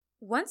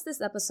Once this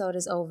episode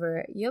is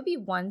over, you'll be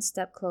one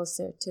step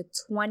closer to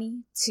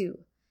 22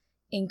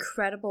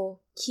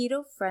 incredible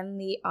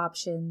keto-friendly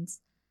options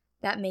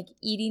that make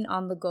eating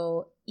on the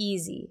go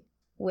easy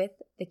with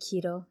the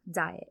keto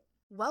diet.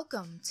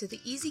 Welcome to the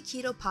Easy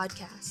Keto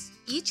Podcast.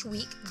 Each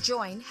week,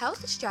 join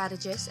health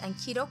strategist and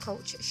keto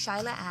coach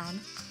Shyla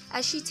Ann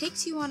as she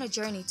takes you on a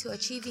journey to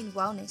achieving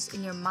wellness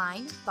in your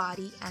mind,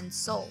 body, and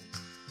soul.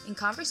 In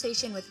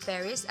conversation with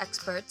various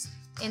experts,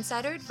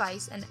 insider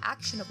advice and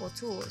actionable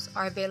tools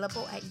are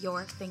available at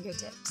your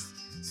fingertips,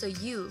 so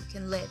you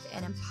can live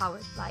an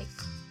empowered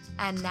life.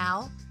 And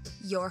now,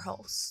 your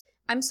host.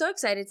 I'm so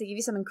excited to give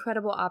you some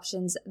incredible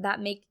options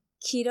that make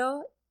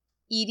keto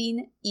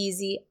eating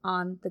easy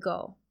on the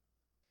go.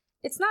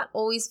 It's not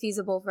always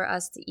feasible for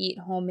us to eat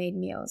homemade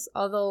meals,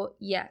 although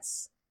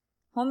yes,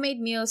 homemade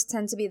meals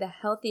tend to be the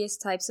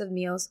healthiest types of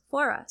meals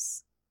for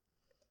us.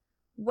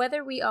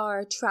 Whether we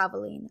are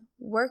traveling,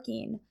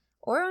 working,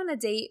 or on a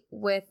date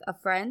with a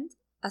friend,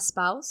 a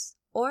spouse,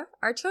 or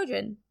our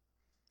children.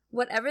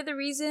 Whatever the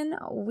reason,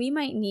 we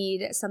might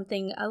need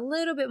something a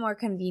little bit more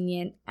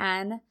convenient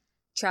and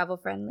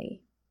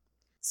travel-friendly.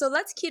 So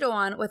let's keto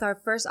on with our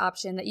first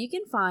option that you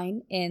can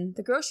find in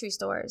the grocery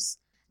stores.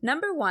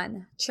 Number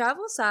 1,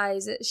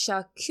 travel-size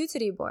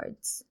charcuterie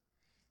boards.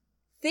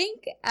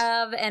 Think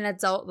of an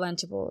adult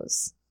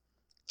Lunchables.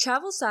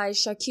 Travel-size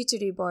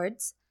charcuterie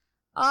boards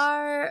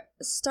are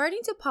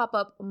starting to pop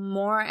up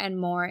more and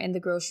more in the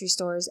grocery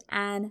stores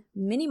and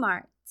mini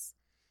marts.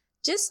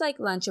 Just like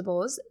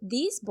Lunchables,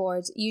 these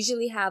boards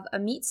usually have a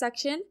meat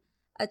section,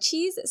 a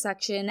cheese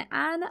section,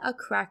 and a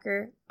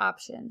cracker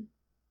option.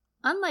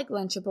 Unlike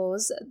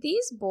Lunchables,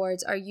 these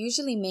boards are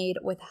usually made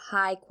with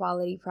high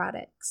quality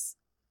products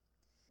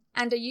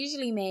and are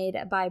usually made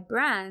by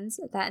brands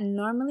that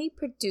normally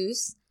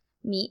produce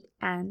meat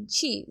and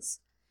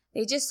cheese.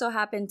 They just so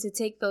happen to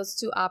take those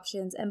two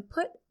options and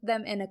put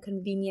them in a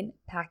convenient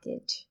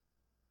package.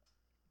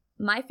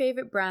 My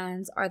favorite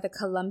brands are the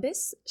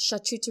Columbus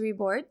charcuterie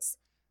boards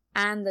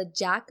and the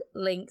Jack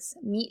Link's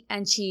meat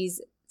and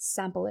cheese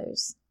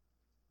samplers.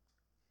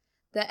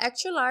 The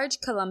extra large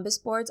Columbus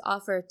boards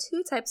offer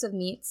 2 types of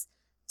meats,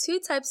 2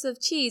 types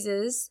of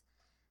cheeses,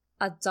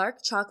 a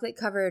dark chocolate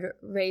covered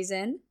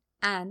raisin,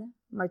 and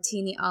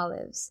martini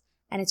olives.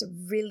 And it's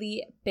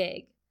really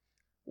big.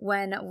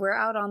 When we're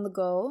out on the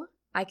go,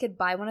 I could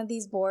buy one of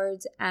these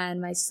boards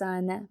and my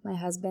son, my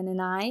husband,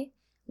 and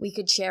we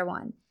could share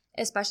one,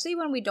 especially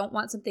when we don't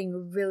want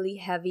something really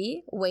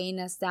heavy weighing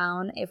us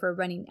down if we're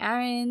running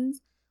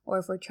errands or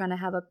if we're trying to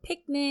have a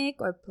picnic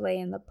or play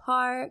in the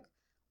park,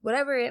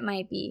 whatever it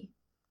might be.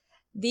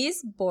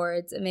 These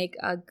boards make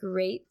a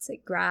great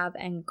grab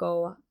and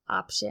go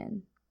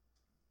option.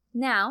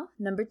 Now,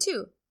 number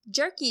 2,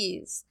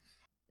 jerkies.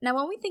 Now,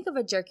 when we think of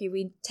a jerky,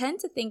 we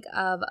tend to think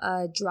of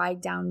a dried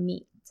down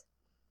meat.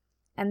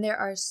 And there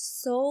are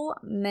so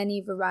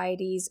many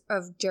varieties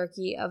of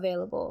jerky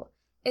available,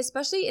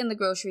 especially in the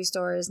grocery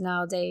stores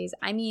nowadays.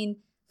 I mean,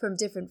 from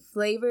different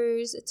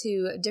flavors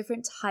to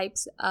different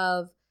types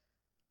of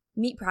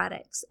meat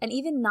products and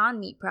even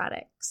non-meat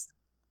products.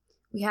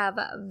 We have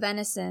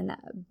venison,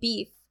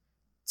 beef,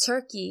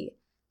 turkey,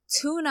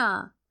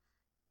 tuna,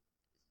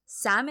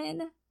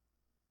 salmon,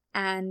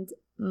 and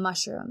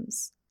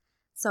mushrooms.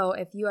 So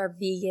if you are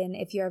vegan,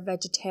 if you are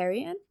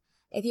vegetarian,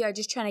 if you are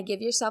just trying to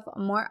give yourself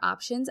more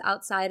options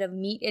outside of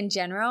meat in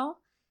general,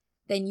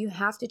 then you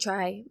have to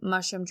try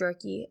mushroom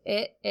jerky.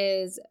 It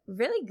is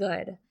really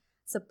good,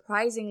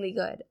 surprisingly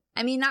good.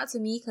 I mean, not to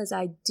me because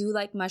I do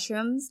like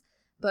mushrooms,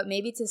 but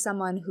maybe to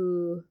someone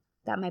who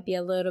that might be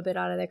a little bit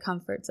out of their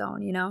comfort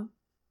zone, you know?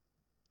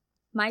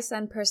 My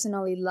son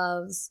personally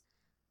loves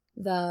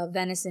the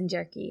venison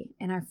jerky,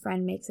 and our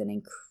friend makes an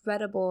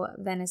incredible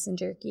venison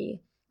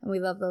jerky, and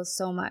we love those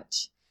so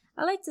much.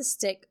 I like to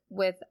stick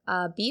with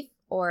beef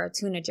or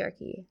tuna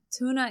jerky.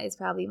 Tuna is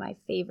probably my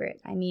favorite.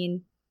 I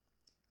mean,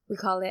 we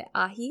call it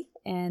ahi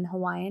in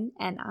Hawaiian,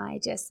 and I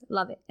just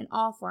love it in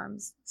all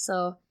forms.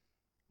 So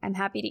I'm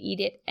happy to eat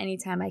it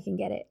anytime I can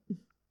get it.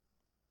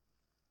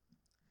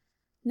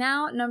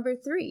 Now, number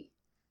 3,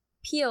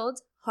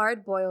 peeled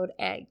hard-boiled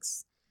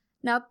eggs.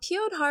 Now,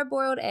 peeled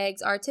hard-boiled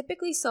eggs are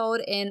typically sold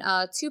in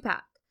a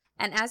 2-pack.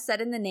 And as said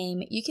in the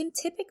name, you can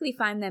typically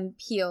find them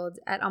peeled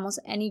at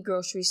almost any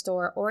grocery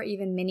store or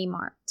even mini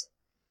mart.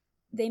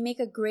 They make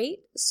a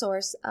great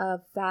source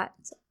of fat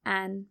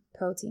and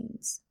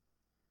proteins.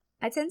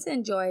 I tend to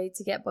enjoy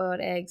to get boiled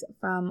eggs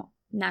from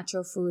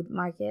natural food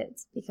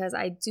markets because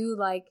I do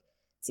like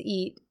to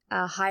eat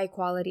a high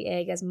quality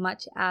egg as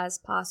much as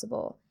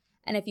possible.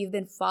 And if you've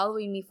been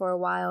following me for a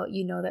while,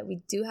 you know that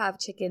we do have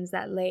chickens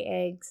that lay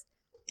eggs.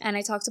 And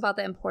I talked about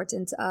the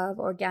importance of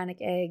organic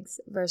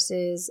eggs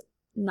versus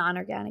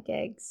non-organic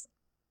eggs.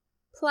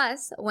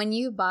 Plus, when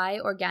you buy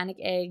organic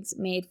eggs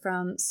made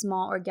from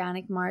small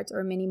organic marts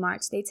or mini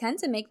marts, they tend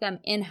to make them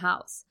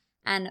in-house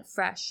and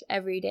fresh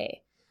every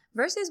day.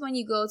 Versus when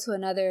you go to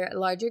another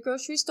larger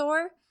grocery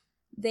store,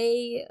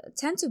 they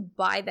tend to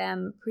buy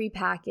them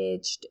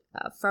prepackaged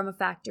from a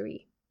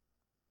factory.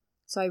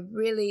 So I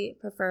really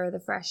prefer the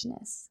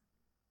freshness.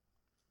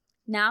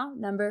 Now,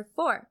 number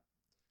 4,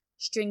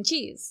 string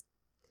cheese.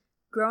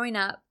 Growing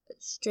up,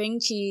 string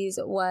cheese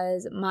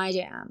was my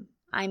jam.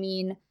 I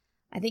mean,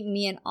 I think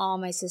me and all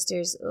my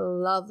sisters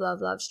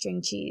love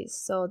string cheese.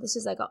 So this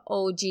is like an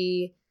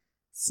OG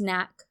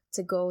snack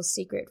to go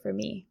secret for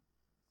me.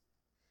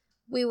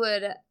 We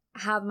would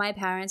have my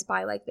parents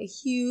buy like the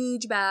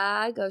huge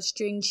bag of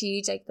string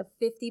cheese, like the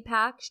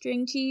 50-pack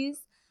string cheese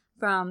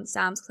from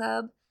Sam's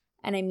Club.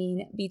 And I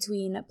mean,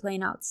 between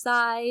playing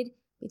outside,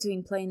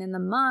 between playing in the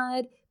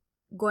mud,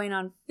 going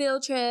on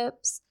field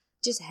trips,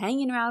 just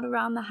hanging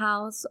around the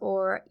house,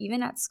 or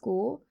even at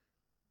school,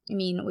 I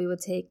mean, we would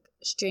take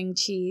string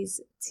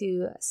cheese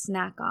to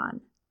snack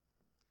on.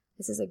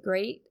 This is a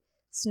great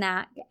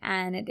snack,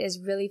 and it is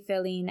really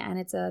filling, and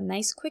it's a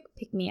nice quick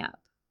pick-me-up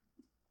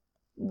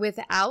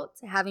without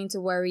having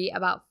to worry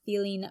about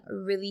feeling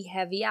really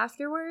heavy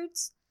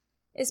afterwards,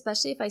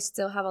 especially if I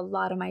still have a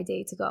lot of my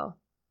day to go.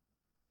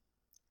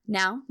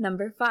 Now,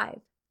 number 5,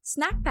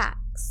 snack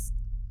packs.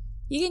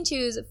 You can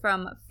choose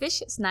from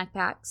fish snack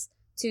packs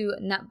to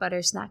nut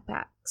butter snack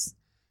packs.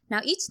 Now,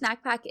 each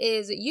snack pack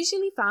is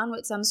usually found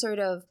with some sort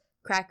of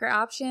cracker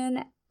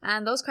option,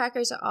 and those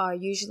crackers are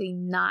usually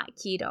not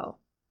keto.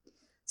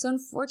 So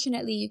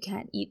unfortunately, you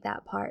can't eat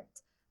that part.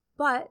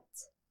 But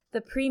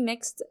the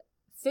pre-mixed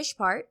fish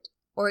part,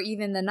 or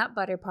even the nut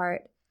butter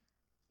part,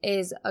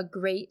 is a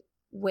great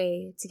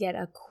way to get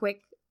a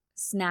quick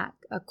snack,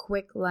 a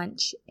quick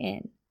lunch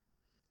in.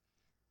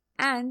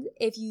 And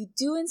if you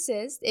do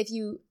insist, if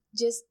you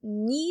just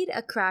need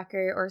a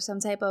cracker or some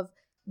type of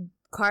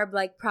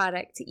carb-like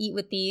product to eat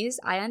with these,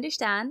 I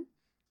understand.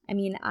 I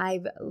mean,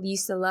 I've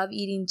used to love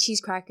eating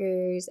cheese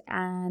crackers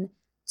and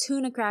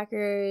tuna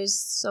crackers,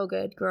 so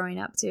good growing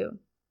up too.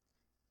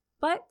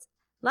 But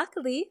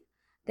luckily,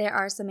 there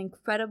are some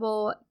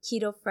incredible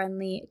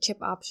keto-friendly chip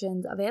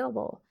options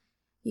available.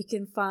 You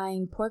can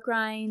find pork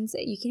rinds,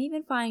 you can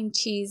even find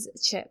cheese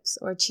chips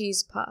or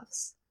cheese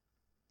puffs.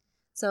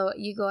 So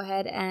you go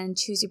ahead and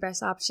choose your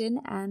best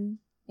option and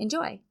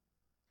enjoy.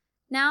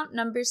 Now,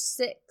 number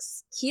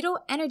 6, keto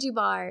energy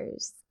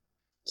bars.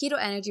 Keto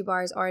energy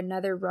bars are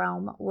another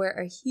realm where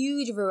a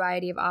huge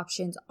variety of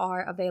options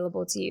are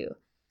available to you.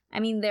 I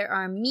mean, there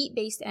are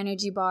meat-based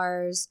energy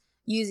bars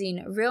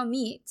using real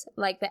meat,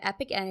 like the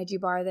Epic Energy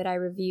Bar that I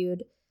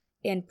reviewed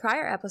in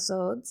prior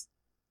episodes,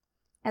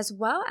 as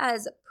well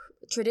as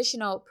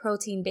traditional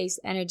protein-based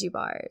energy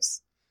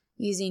bars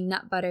using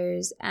nut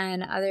butters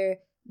and other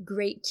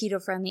great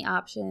keto-friendly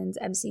options,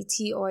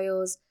 MCT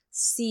oils,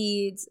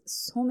 seeds,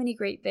 so many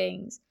great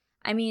things.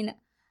 I mean,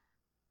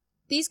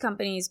 these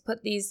companies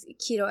put these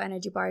keto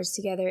energy bars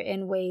together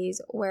in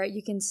ways where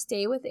you can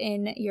stay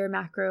within your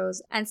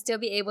macros and still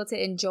be able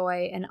to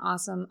enjoy an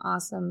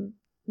awesome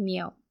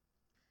meal.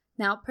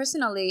 Now,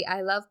 personally,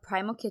 I love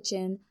Primal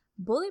Kitchen,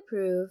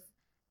 Bulletproof,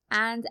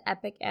 and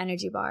Epic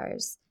Energy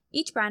Bars.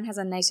 Each brand has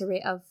a nice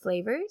array of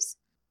flavors.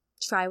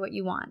 Try what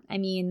you want. I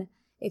mean,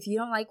 if you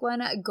don't like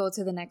one, go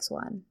to the next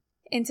one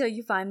until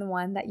you find the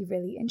one that you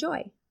really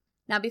enjoy.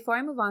 Now, before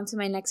I move on to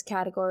my next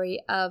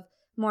category of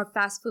more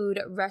fast food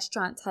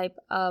restaurant type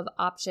of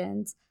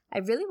options, I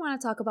really want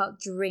to talk about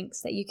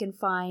drinks that you can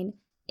find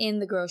in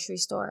the grocery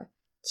store.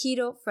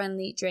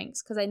 Keto-friendly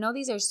drinks, because I know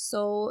these are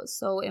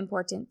so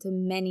important to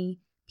many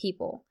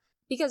people.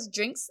 Because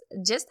drinks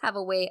just have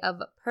a way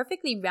of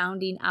perfectly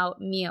rounding out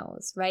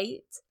meals,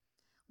 right?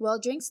 Well,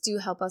 drinks do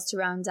help us to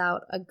round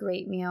out a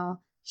great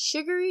meal.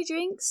 Sugary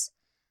drinks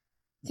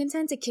can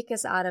tend to kick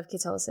us out of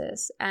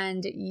ketosis,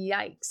 and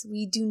yikes,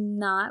 we do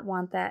not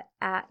want that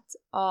at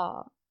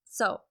all.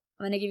 So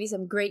I'm going to give you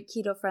some great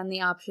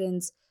keto-friendly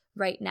options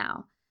right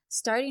now,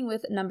 starting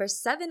with number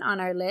 7 on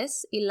our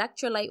list,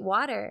 electrolyte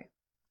water.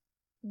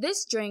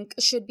 This drink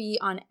should be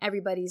on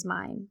everybody's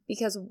mind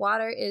because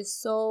water is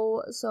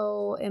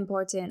so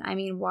important. I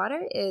mean,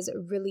 water is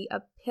really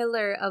a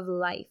pillar of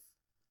life.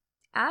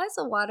 As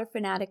a water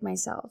fanatic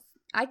myself,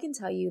 I can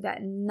tell you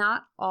that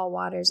not all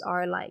waters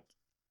are alike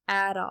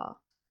at all.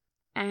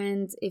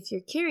 And if you're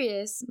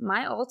curious,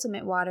 my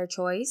ultimate water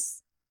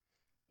choice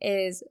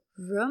is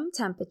room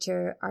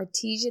temperature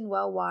artesian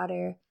well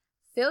water,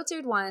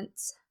 filtered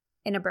once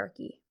in a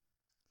Berkey.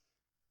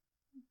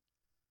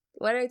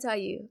 What did I tell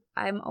you?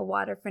 I'm a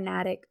water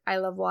fanatic. I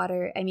love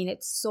water. I mean,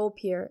 it's so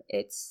pure.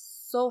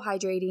 It's so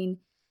hydrating.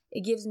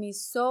 It gives me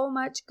so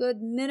much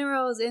good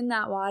minerals in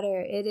that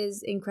water. It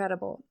is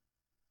incredible.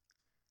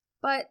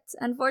 But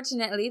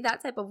unfortunately,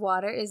 that type of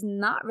water is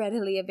not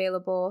readily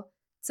available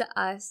to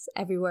us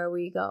everywhere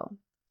we go.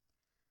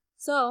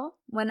 So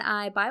when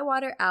I buy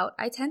water out,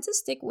 I tend to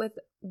stick with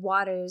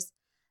waters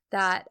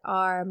that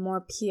are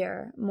more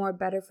pure, more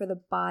better for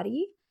the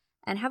body,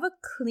 and have a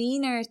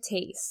cleaner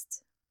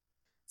taste.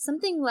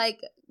 Something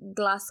like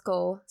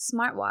Glasgow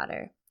Smart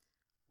Water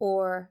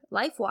or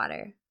Life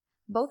Water.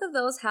 Both of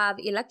those have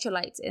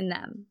electrolytes in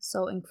them,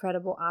 so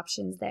incredible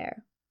options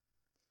there.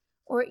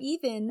 Or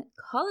even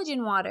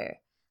collagen water,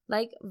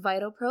 like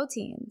Vital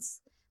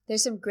Proteins.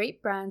 There's some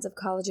great brands of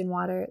collagen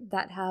water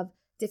that have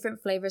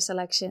different flavor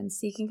selections,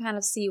 so you can kind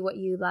of see what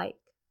you like.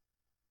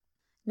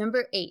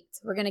 Number 8,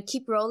 we're going to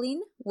keep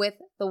rolling with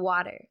the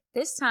water.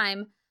 This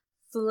time,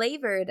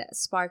 flavored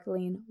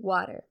sparkling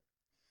water.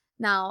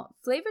 Now,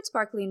 flavored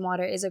sparkling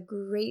water is a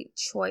great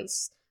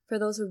choice for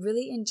those who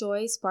really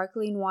enjoy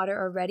sparkling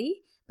water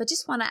already, but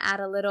just want to add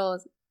a little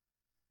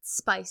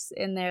spice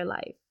in their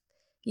life.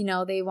 You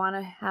know, they want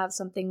to have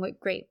something with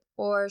grape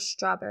or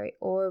strawberry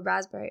or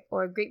raspberry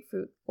or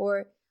grapefruit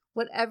or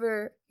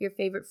whatever your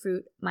favorite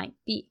fruit might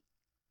be.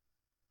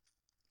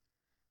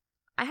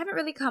 I haven't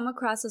really come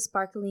across a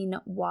sparkling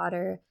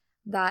water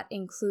that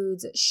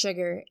includes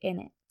sugar in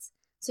it.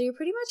 So you're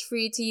pretty much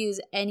free to use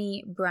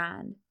any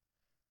brand.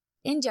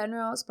 In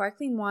general,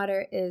 sparkling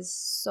water is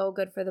so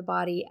good for the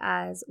body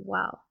as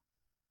well.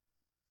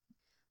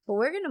 But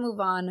we're going to move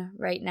on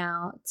right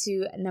now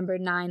to number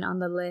 9 on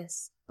the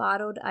list,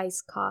 bottled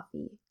iced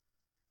coffee.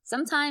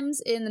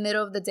 Sometimes in the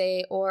middle of the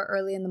day or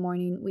early in the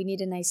morning, we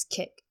need a nice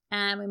kick,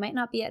 and we might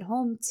not be at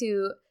home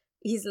to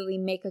easily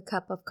make a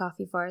cup of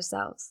coffee for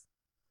ourselves.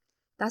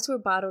 That's where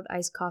bottled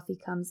iced coffee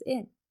comes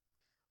in.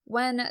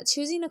 When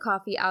choosing a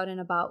coffee out and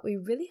about, we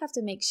really have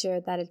to make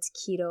sure that it's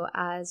keto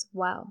as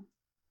well.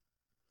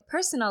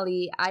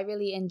 Personally, I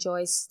really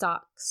enjoy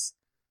Starbucks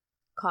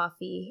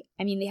coffee.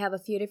 I mean, they have a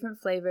few different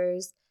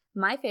flavors.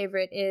 My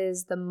favorite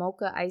is the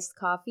mocha iced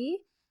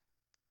coffee,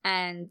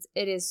 and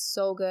it is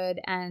so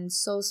good and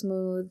so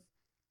smooth,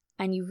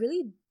 and you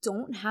really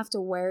don't have to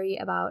worry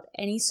about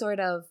any sort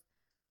of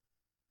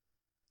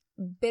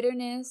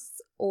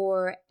bitterness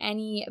or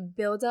any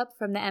buildup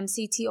from the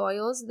MCT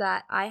oils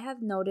that I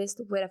have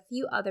noticed with a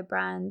few other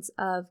brands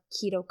of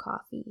keto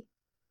coffee.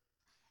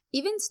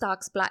 Even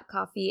Starbucks black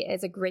coffee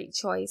is a great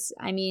choice.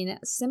 I mean,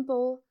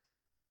 simple,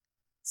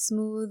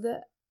 smooth,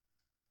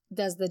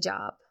 does the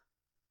job.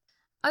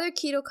 Other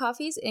keto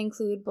coffees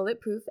include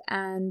Bulletproof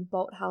and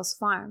Bolthouse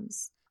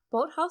Farms.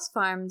 Bolthouse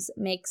Farms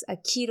makes a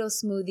keto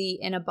smoothie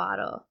in a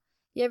bottle.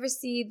 You ever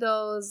see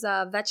those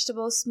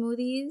vegetable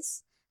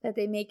smoothies that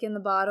they make in the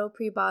bottle,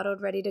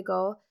 pre-bottled, ready to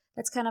go?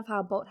 That's kind of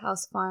how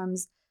Bolthouse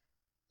Farms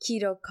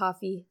keto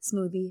coffee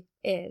smoothie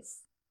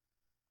is.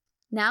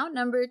 Now,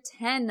 number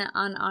 10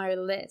 on our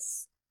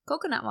list,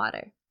 coconut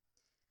water.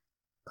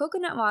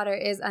 Coconut water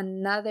is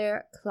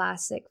another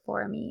classic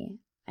for me.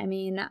 I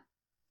mean,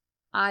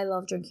 I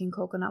love drinking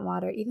coconut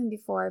water even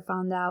before I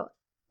found out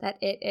that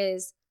it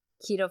is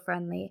keto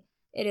friendly.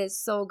 It is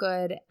so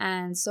good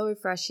and so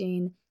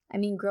refreshing. I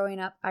mean, growing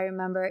up, I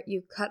remember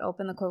you cut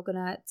open the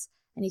coconuts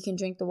and you can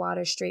drink the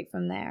water straight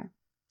from there.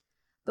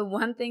 The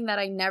one thing that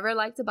I never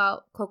liked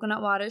about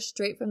coconut water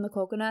straight from the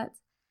coconut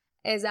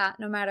is that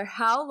no matter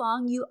how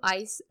long you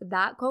ice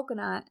that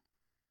coconut,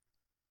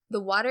 the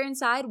water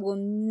inside will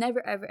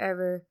never, ever,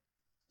 ever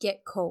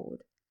get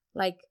cold.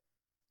 Like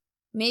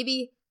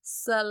maybe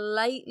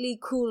slightly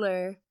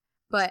cooler,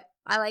 but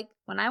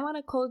when I want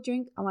a cold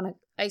drink, I want an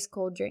ice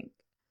cold drink.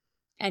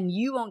 And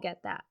you won't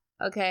get that,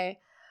 okay?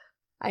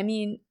 I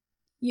mean,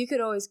 you could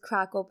always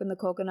crack open the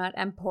coconut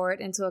and pour it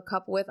into a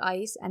cup with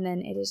ice, and then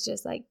it is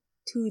just like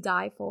to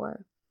die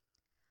for.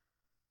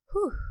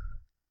 Whew.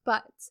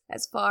 But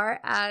as far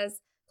as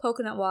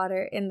coconut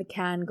water in the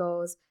can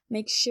goes,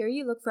 make sure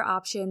you look for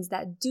options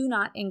that do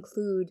not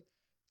include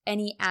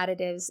any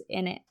additives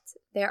in it.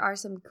 There are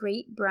some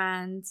great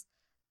brands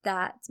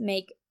that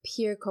make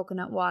pure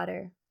coconut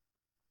water.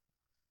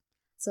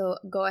 So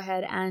go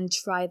ahead and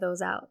try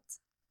those out.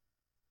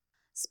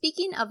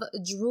 Speaking of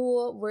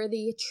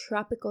drool-worthy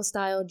tropical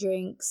style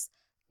drinks,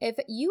 if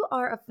you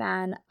are a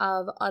fan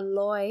of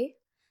Aloy,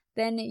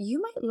 then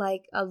you might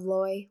like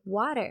Aloy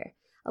water.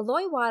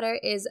 Aloy water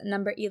is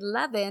number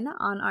 11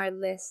 on our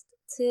list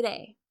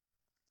today.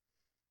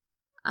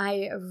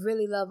 I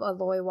really love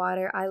Aloy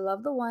water. I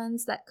love the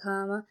ones that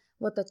come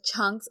with the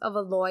chunks of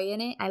Aloy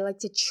in it. I like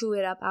to chew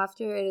it up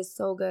after. It is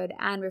so good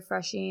and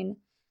refreshing,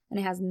 and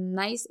it has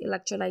nice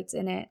electrolytes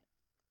in it.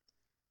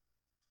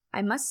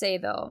 I must say,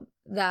 though,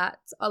 that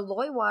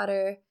Aloy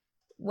water,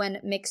 when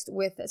mixed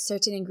with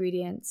certain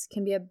ingredients,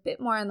 can be a bit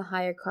more on the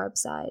higher carb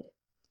side.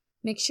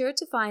 Make sure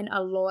to find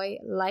Aloy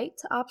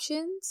light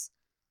options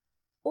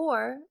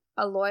or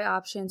Aloy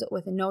options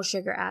with no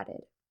sugar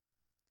added.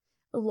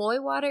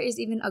 Aloy water is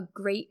even a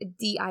great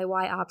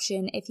DIY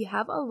option if you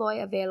have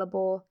Aloy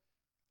available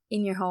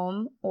in your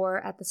home or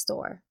at the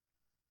store.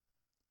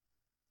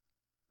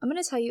 I'm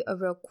going to tell you a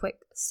real quick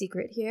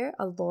secret here.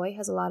 Aloy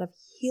has a lot of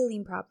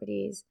healing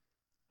properties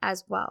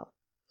as well.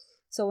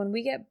 So when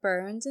we get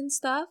burns and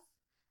stuff,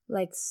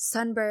 like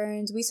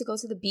sunburns, we used to go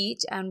to the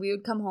beach and we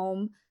would come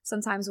home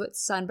sometimes with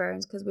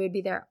sunburns because we would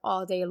be there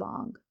all day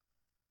long.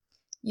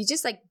 You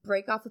just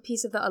break off a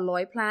piece of the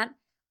Aloy plant,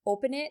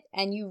 open it,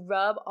 and you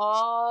rub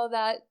all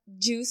that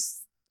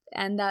juice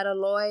and that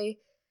Aloy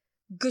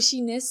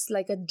gushiness,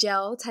 like a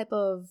gel type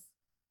of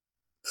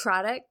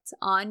product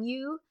on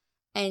you,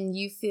 and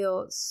you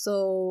feel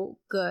so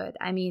good.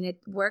 I mean,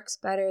 it works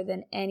better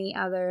than any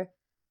other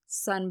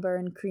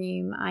sunburn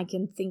cream I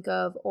can think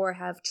of or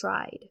have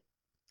tried.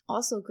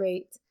 Also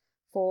great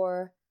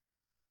for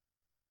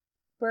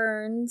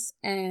burns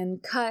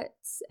and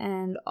cuts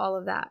and all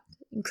of that.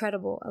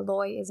 Incredible.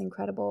 Aloy is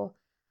incredible.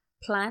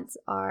 Plants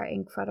are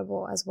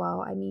incredible as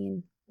well. I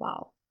mean,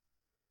 wow.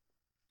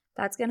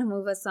 That's going to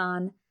move us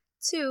on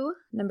to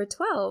number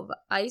 12,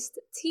 iced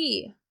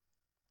tea.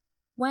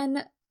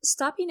 When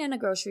stopping in a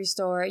grocery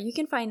store, you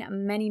can find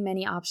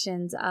many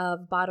options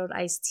of bottled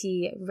iced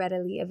tea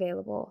readily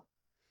available.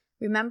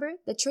 Remember,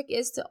 the trick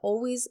is to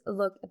always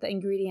look at the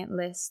ingredient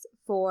list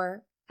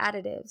for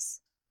additives,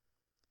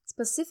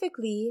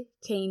 specifically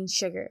cane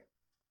sugar.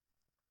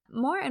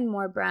 More and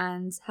more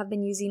brands have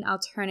been using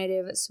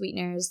alternative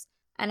sweeteners,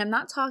 and I'm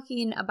not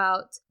talking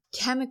about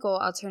chemical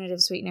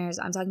alternative sweeteners,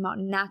 I'm talking about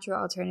natural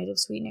alternative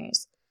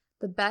sweeteners,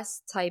 the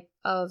best type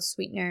of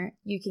sweetener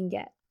you can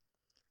get.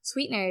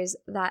 Sweeteners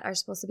that are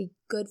supposed to be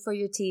good for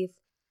your teeth,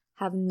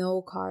 have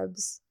no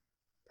carbs,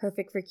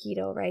 perfect for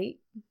keto, right?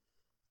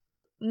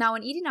 Now,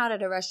 when eating out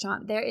at a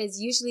restaurant, there is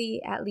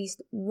usually at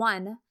least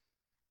one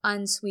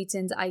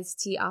unsweetened iced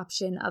tea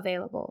option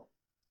available.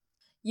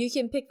 You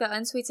can pick the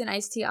unsweetened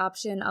iced tea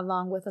option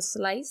along with a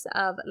slice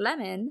of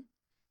lemon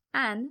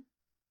and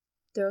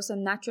throw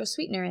some natural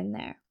sweetener in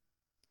there.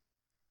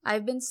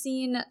 I've been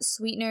seeing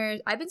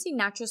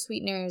natural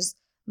sweeteners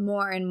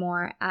more and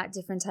more at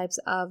different types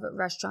of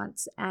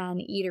restaurants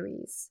and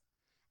eateries.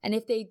 And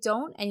if they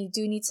don't and you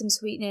do need some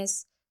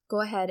sweetness,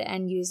 go ahead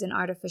and use an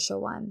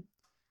artificial one.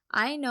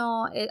 I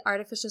know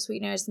artificial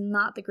sweetener is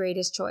not the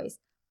greatest choice,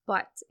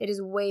 but it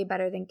is way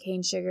better than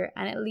cane sugar,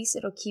 and at least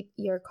it'll keep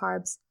your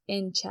carbs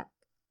in check.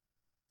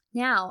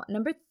 Now,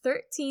 number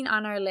 13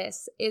 on our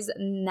list is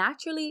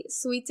naturally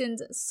sweetened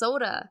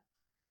soda.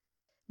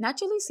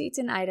 Naturally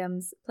sweetened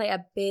items play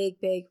a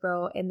big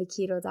role in the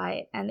keto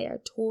diet, and they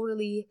are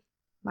totally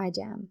my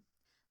jam.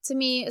 To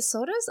me,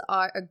 sodas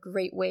are a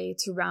great way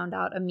to round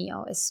out a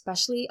meal,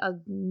 especially a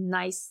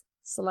nice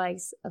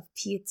slice of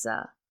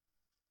pizza.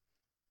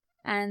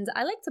 And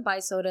I like to buy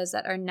sodas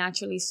that are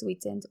naturally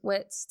sweetened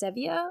with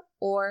stevia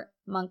or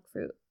monk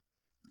fruit,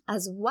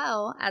 as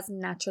well as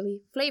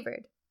naturally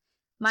flavored.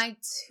 My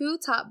two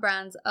top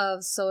brands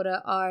of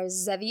soda are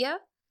Zevia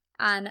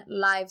and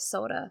Live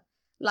Soda.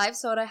 Live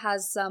Soda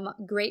has some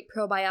great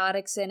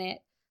probiotics in it,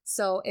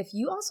 so if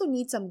you also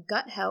need some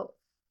gut health,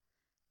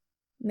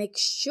 make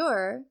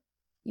sure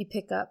you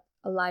pick up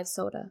a Live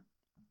Soda.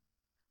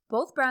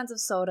 Both brands of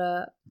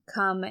soda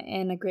come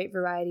in a great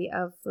variety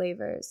of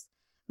flavors.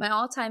 My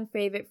all-time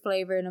favorite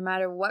flavor, no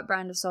matter what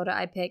brand of soda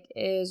I pick,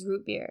 is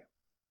root beer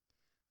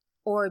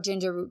or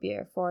ginger root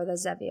beer for the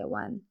Zevia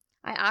one.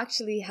 I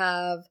actually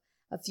have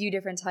a few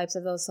different types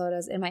of those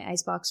sodas in my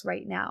icebox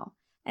right now,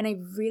 and I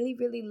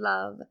really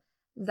love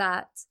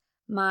that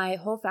my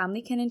whole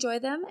family can enjoy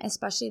them,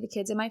 especially the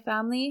kids in my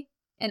family,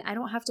 and I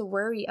don't have to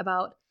worry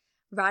about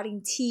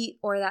rotting teeth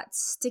or that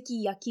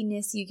sticky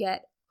yuckiness you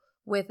get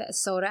with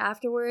soda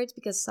afterwards,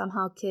 because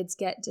somehow kids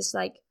get just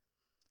like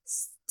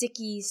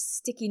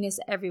stickiness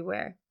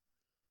everywhere.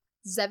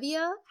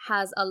 Zevia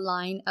has a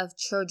line of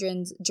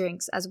children's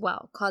drinks as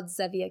well called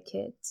Zevia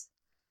Kids.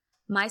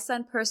 My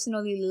son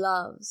personally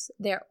loves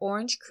their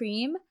orange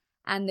cream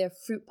and their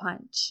fruit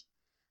punch.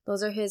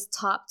 Those are his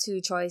top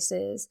two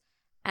choices,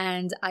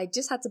 and I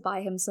just had to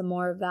buy him some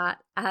more of that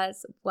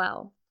as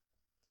well.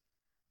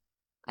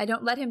 I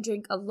don't let him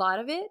drink a lot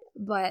of it,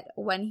 but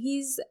when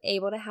he's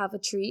able to have a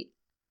treat,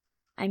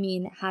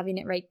 having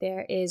it right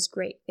there is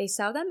great. They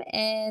sell them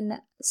in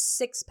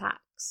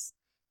 6-packs.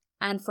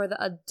 And for the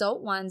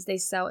adult ones, they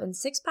sell in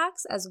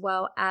 6-packs as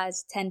well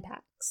as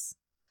 10-packs.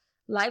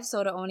 Live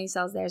Soda only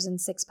sells theirs in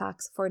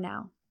 6-packs for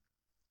now.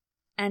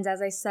 And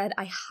as I said,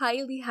 I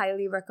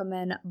highly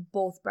recommend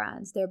both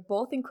brands. They're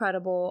both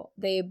incredible.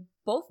 They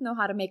both know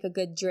how to make a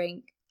good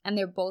drink, and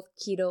they're both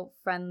keto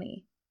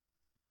friendly.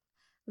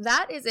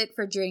 That is it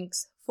for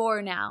drinks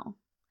for now.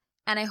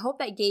 And I hope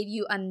that gave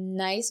you a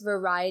nice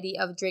variety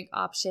of drink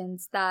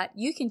options that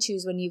you can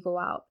choose when you go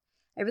out.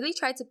 I really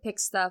tried to pick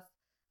stuff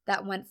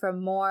that went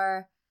from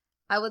more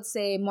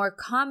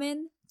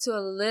common to a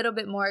little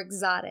bit more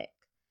exotic,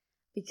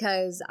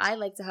 because I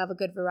like to have a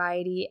good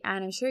variety,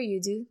 and I'm sure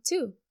you do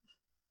too.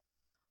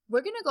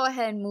 We're going to go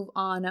ahead and move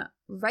on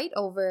right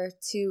over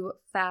to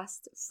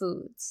fast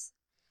foods.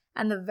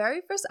 And the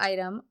very first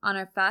item on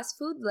our fast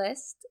food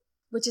list,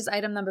 which is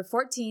item number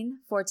 14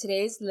 for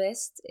today's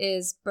list,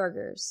 is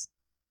burgers.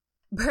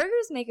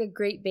 Burgers make a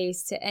great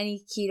base to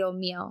any keto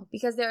meal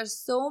because there are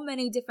so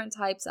many different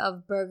types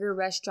of burger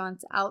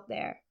restaurants out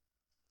there.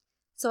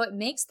 So it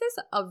makes this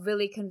a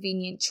really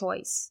convenient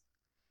choice.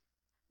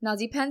 Now,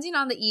 depending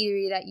on the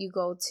eatery that you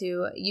go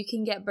to, you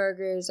can get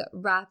burgers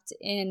wrapped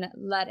in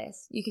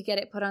lettuce. You could get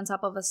it put on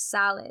top of a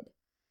salad.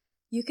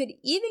 You could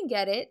even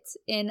get it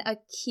in a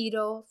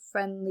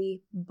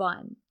keto-friendly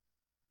bun.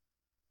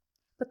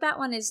 But that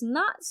one is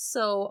not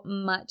so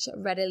much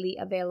readily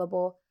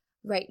available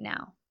right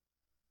now.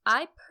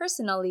 I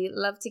personally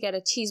love to get a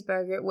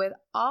cheeseburger with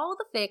all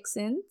the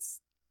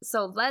fixings.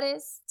 So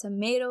lettuce,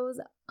 tomatoes,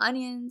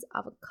 onions,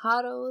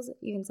 avocados,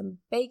 even some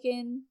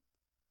bacon,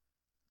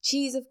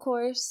 cheese, of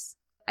course.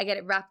 I get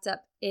it wrapped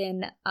up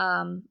in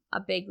a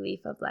big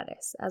leaf of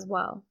lettuce as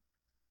well.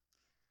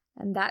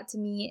 And that to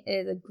me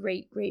is a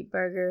great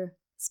burger,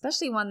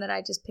 especially one that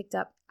I just picked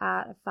up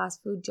at a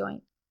fast food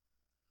joint.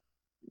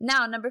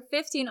 Now, number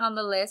 15 on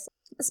the list,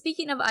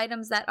 speaking of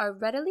items that are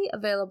readily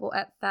available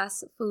at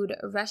fast food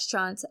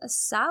restaurants,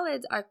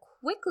 salads are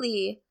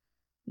quickly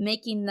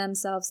making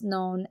themselves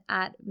known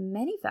at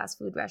many fast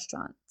food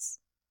restaurants.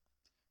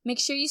 Make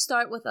sure you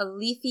start with a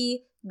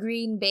leafy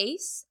green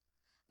base,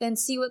 then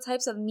see what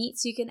types of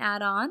meats you can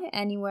add on,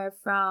 anywhere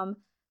from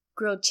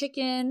grilled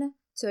chicken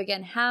to,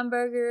 again,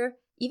 hamburger,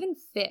 even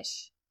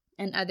fish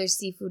and other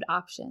seafood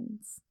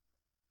options.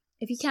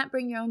 If you can't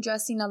bring your own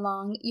dressing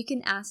along, you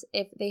can ask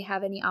if they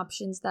have any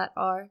options that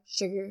are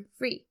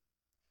sugar-free.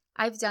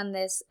 I've done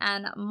this,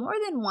 and more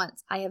than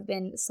once I have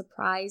been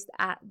surprised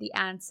at the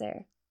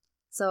answer.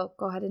 So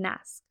go ahead and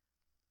ask.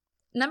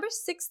 Number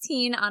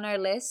 16 on our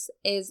list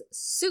is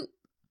soup.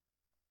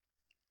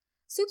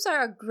 Soups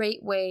are a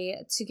great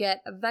way to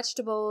get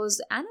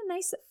vegetables and a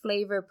nice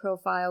flavor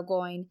profile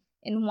going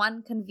in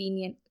one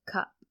convenient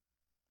cup.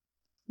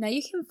 Now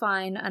you can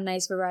find a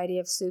nice variety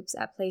of soups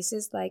at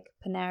places like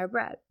Panera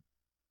Bread.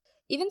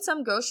 Even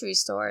some grocery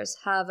stores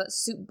have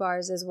soup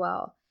bars as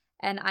well,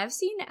 and I've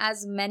seen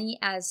as many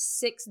as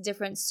 6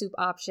 different soup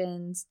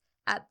options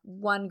at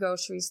one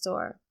grocery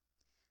store.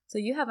 So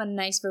you have a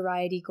nice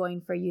variety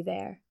going for you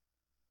there.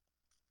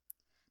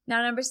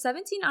 Now, number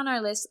 17 on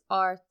our list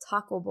are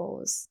taco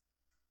bowls.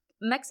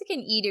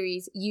 Mexican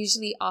eateries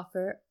usually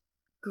offer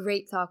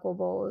great taco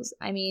bowls.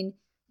 I mean,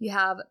 you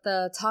have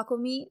the taco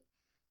meat,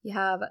 you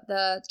have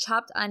the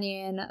chopped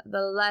onion,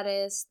 the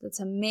lettuce, the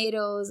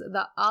tomatoes,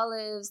 the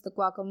olives, the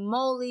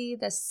guacamole,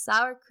 the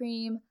sour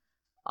cream,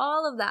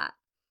 all of that.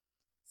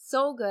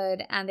 So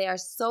good, and they are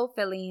so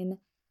filling.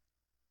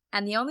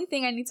 And the only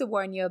thing I need to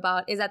warn you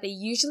about is that they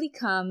usually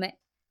come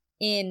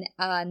in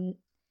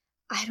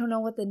I don't know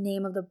what the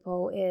name of the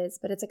bowl is,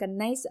 but it's like a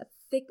nice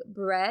thick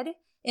bread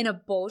in a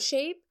bowl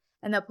shape,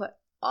 and they'll put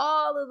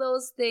all of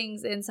those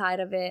things inside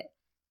of it.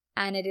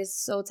 And it is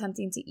so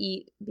tempting to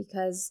eat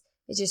because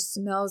it just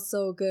smells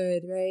so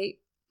good, right?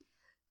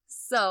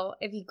 So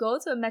if you go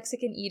to a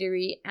Mexican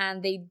eatery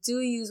and they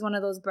do use one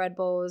of those bread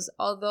bowls,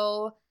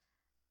 although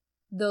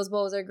those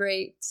bowls are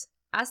great,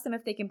 ask them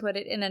if they can put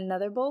it in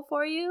another bowl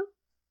for you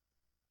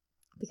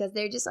because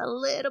they're just a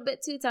little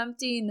bit too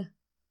tempting.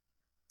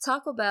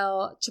 Taco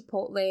Bell,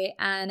 Chipotle,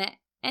 and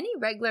any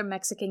regular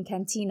Mexican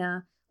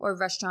cantina or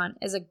restaurant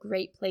is a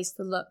great place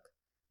to look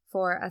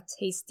for a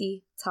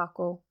tasty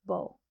taco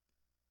bowl.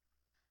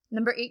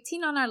 Number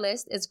 18 on our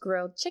list is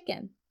grilled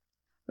chicken.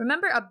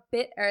 Remember a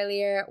bit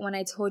earlier when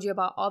I told you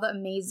about all the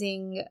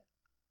amazing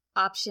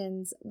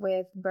options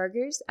with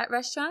burgers at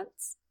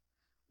restaurants?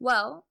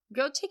 Well,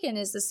 grilled chicken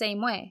is the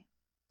same way.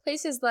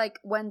 Places like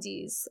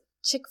Wendy's,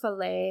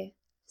 Chick-fil-A,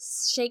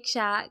 Shake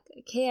Shack,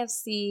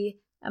 KFC,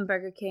 and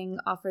Burger King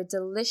offer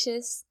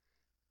delicious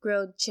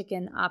grilled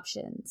chicken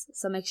options,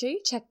 so make sure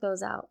you check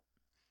those out.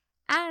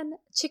 And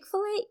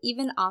Chick-fil-A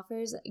even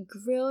offers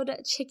grilled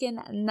chicken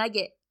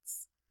nuggets.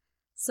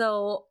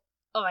 So,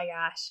 oh my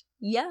gosh,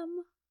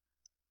 yum!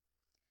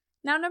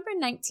 Now, number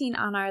 19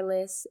 on our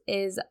list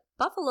is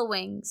buffalo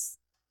wings.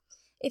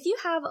 If you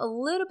have a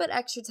little bit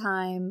extra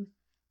time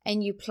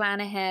and you plan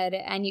ahead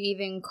and you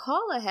even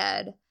call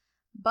ahead,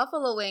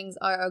 buffalo wings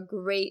are a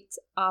great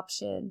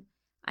option.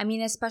 I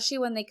mean, especially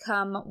when they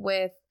come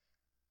with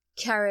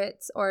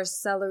carrots or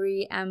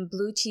celery and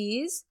blue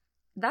cheese.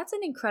 That's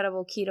an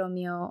incredible keto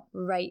meal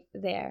right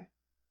there.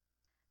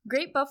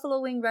 Great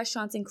buffalo wing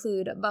restaurants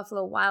include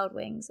Buffalo Wild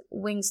Wings,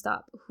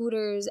 Wingstop,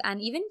 Hooters,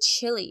 and even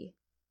Chili.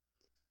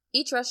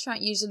 Each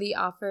restaurant usually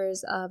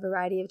offers a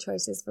variety of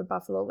choices for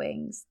buffalo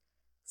wings,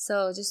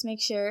 so just make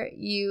sure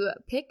you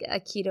pick a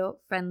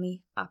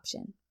keto-friendly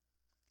option.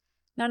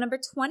 Now, number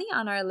 20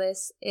 on our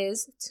list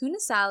is tuna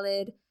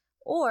salad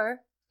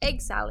or egg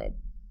salad.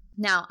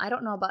 Now, I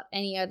don't know about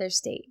any other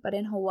state, but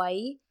in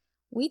Hawaii,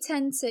 we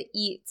tend to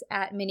eat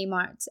at mini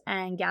marts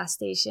and gas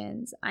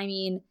stations. I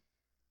mean,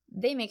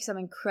 they make some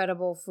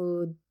incredible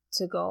food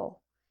to go.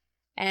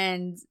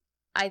 And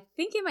I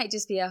think it might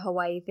just be a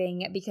Hawaii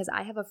thing because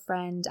I have a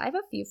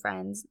few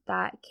friends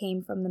that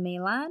came from the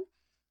mainland.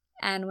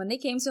 And when they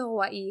came to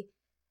Hawaii,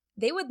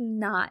 they would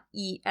not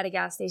eat at a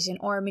gas station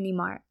or a mini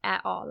mart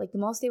at all. Like the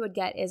most they would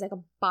get is like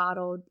a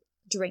bottled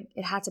drink.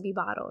 It had to be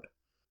bottled.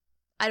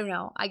 I don't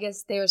know. I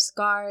guess they were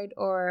scarred,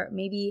 or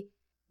maybe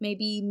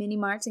mini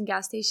marts and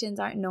gas stations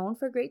aren't known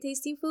for great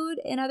tasting food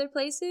in other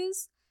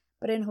places.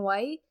 But in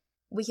Hawaii,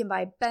 we can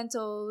buy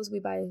bentos,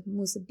 we buy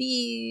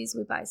musubis,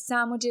 we buy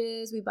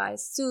sandwiches, we buy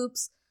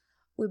soups,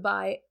 we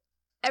buy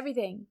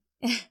everything.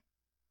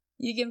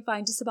 You can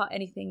find just about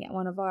anything at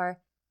one of our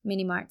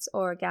mini marts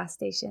or gas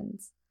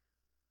stations.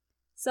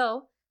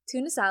 So,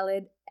 tuna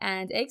salad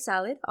and egg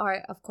salad are,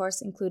 of course,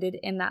 included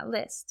in that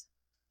list.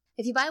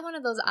 If you buy one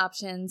of those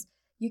options,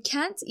 you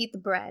can't eat the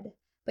bread,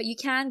 but you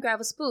can grab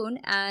a spoon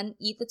and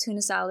eat the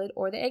tuna salad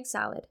or the egg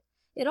salad.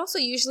 It also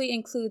usually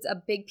includes a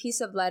big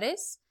piece of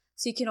lettuce,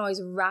 so you can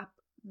always wrap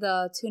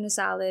the tuna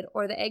salad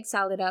or the egg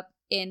salad up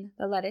in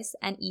the lettuce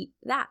and eat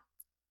that.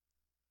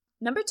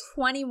 Number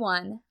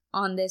 21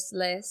 on this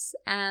list,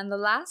 and the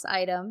last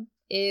item,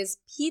 is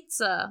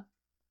pizza.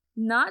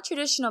 Not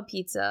traditional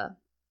pizza.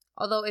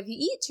 Although if you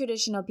eat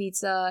traditional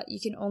pizza, you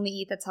can only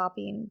eat the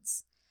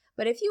toppings.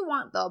 But if you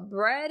want the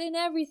bread and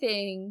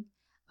everything,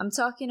 I'm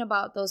talking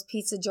about those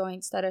pizza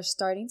joints that are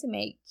starting to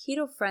make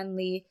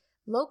keto-friendly,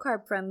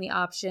 low-carb-friendly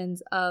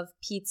options of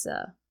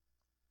pizza.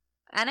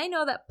 And I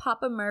know that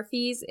Papa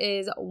Murphy's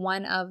is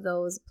one of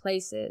those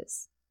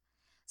places.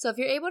 So if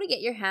you're able to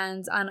get your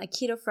hands on a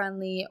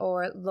keto-friendly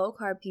or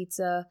low-carb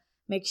pizza,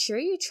 make sure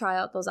you try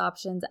out those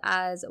options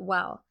as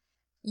well.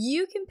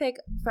 You can pick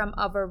from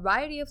a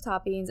variety of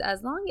toppings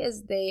as long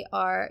as they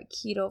are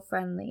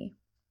keto-friendly.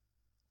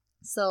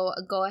 So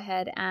go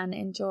ahead and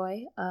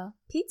enjoy a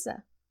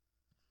pizza.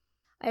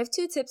 I have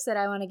 2 tips that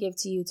I want to give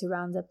to you to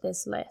round up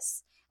this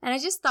list. And I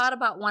just thought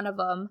about one of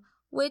them,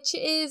 which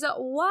is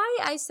why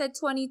I said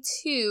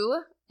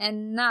 22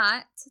 and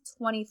not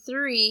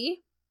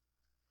 23.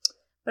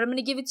 But I'm going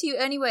to give it to you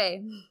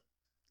anyway.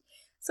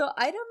 So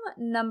item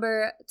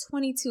number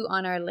 22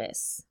 on our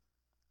list,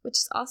 which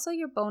is also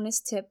your bonus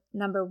tip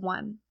number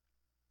 1.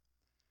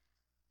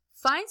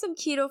 Find some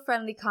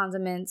keto-friendly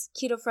condiments,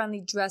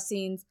 keto-friendly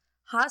dressings,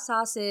 hot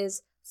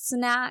sauces,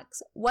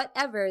 snacks,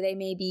 whatever they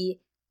may be,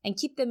 and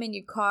keep them in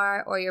your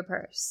car or your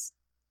purse.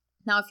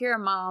 Now, if you're a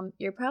mom,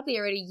 you're probably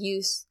already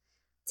used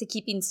to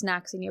keeping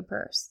snacks in your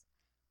purse.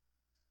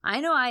 I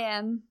know I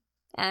am.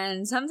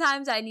 And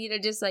sometimes I need to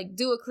just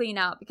do a clean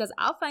out because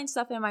I'll find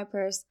stuff in my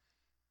purse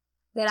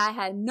that I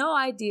had no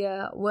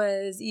idea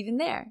was even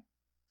there.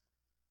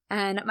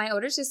 And my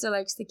older sister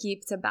likes to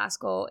keep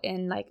Tabasco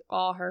in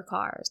all her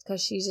cars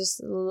because she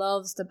just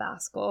loves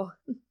Tabasco.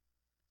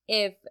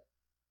 If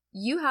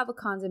you have a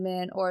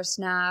condiment or a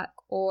snack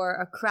or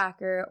a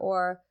cracker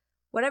or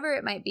whatever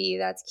it might be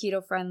that's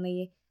keto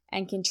friendly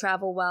and can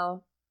travel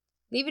well,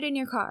 leave it in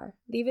your car,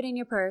 leave it in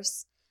your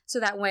purse so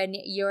that when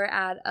you're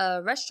at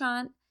a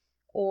restaurant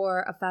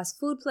or a fast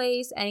food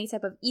place, any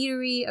type of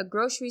eatery, a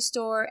grocery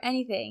store,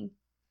 anything,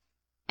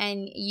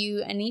 and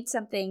you need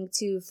something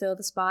to fill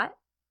the spot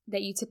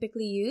that you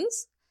typically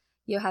use,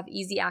 you'll have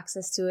easy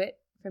access to it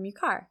from your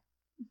car.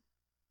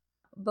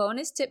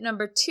 Bonus tip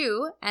number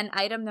 2 and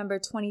item number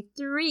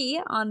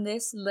 23 on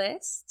this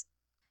list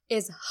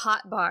is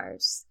hot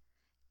bars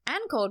and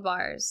cold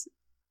bars.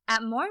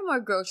 At more and more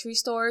grocery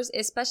stores,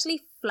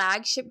 especially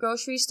flagship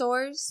grocery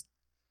stores,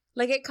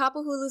 like at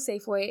Kapahulu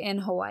Safeway in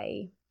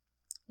Hawaii,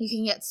 you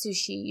can get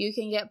sushi, you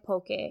can get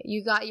poke,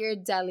 you got your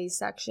deli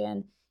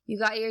section, you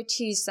got your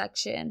cheese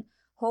section.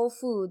 Whole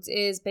Foods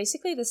is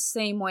basically the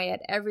same way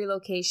at every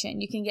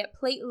location. You can get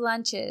plate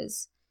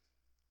lunches,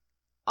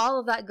 all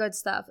of that good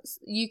stuff.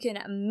 You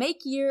can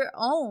make your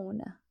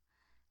own.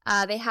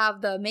 They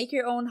have the make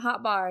your own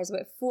hot bars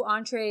with full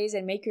entrees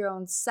and make your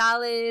own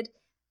salad,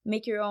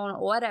 make your own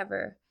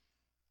whatever.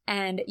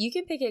 And you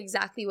can pick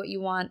exactly what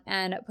you want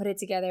and put it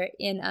together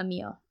in a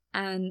meal.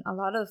 And a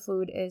lot of the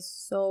food is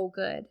so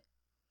good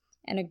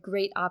and a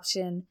great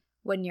option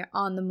when you're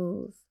on the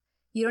move.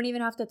 You don't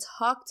even have to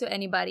talk to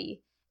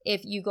anybody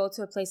if you go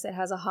to a place that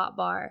has a hot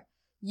bar.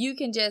 You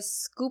can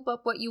just scoop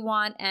up what you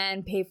want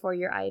and pay for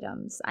your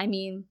items. I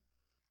mean,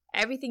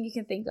 everything you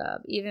can think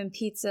of, even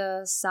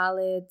pizza,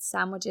 salad,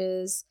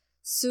 sandwiches,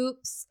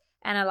 soups,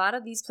 and a lot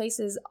of these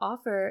places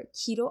offer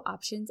keto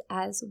options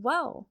as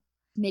well.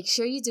 Make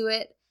sure you do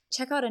it.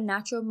 Check out a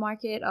natural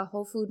market, a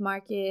whole food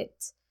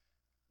market,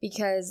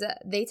 because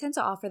they tend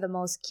to offer the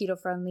most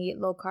keto-friendly,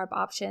 low-carb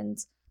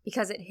options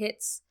because it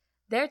hits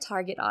their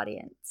target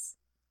audience.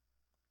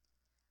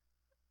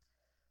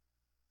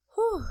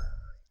 Whew.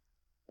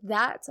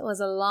 That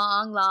was a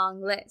long,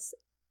 long list,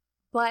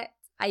 but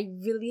I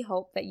really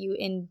hope that you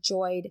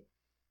enjoyed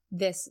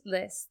this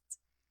list.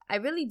 I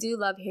really do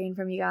love hearing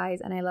from you guys,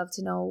 and I love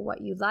to know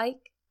what you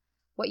like,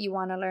 what you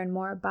want to learn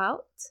more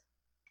about,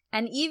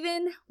 and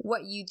even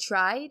what you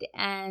tried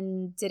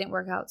and didn't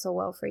work out so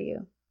well for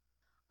you.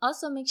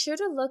 Also, make sure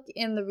to look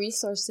in the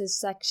resources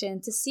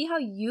section to see how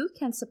you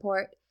can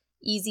support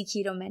Easy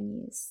Keto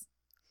Menus.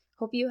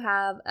 Hope you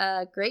have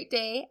a great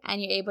day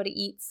and you're able to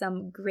eat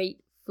some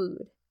great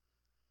food.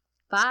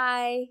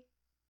 Bye!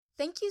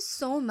 Thank you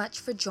so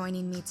much for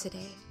joining me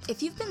today.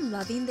 If you've been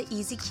loving the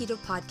Easy Keto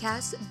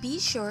podcast, be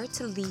sure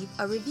to leave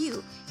a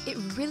review. It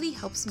really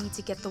helps me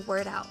to get the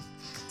word out.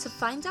 To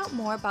find out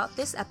more about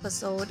this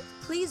episode,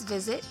 please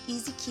visit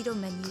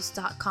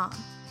easyketomenus.com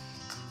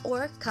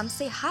or come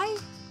say hi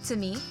to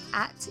me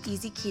at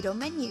Easy Keto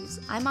Menus.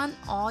 I'm on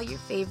all your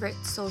favorite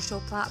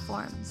social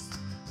platforms.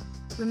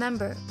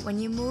 Remember, when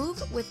you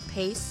move with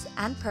pace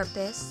and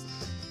purpose,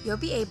 you'll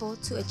be able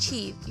to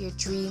achieve your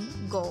dream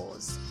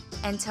goals.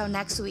 Until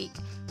next week,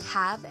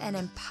 have an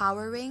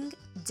empowering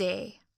day.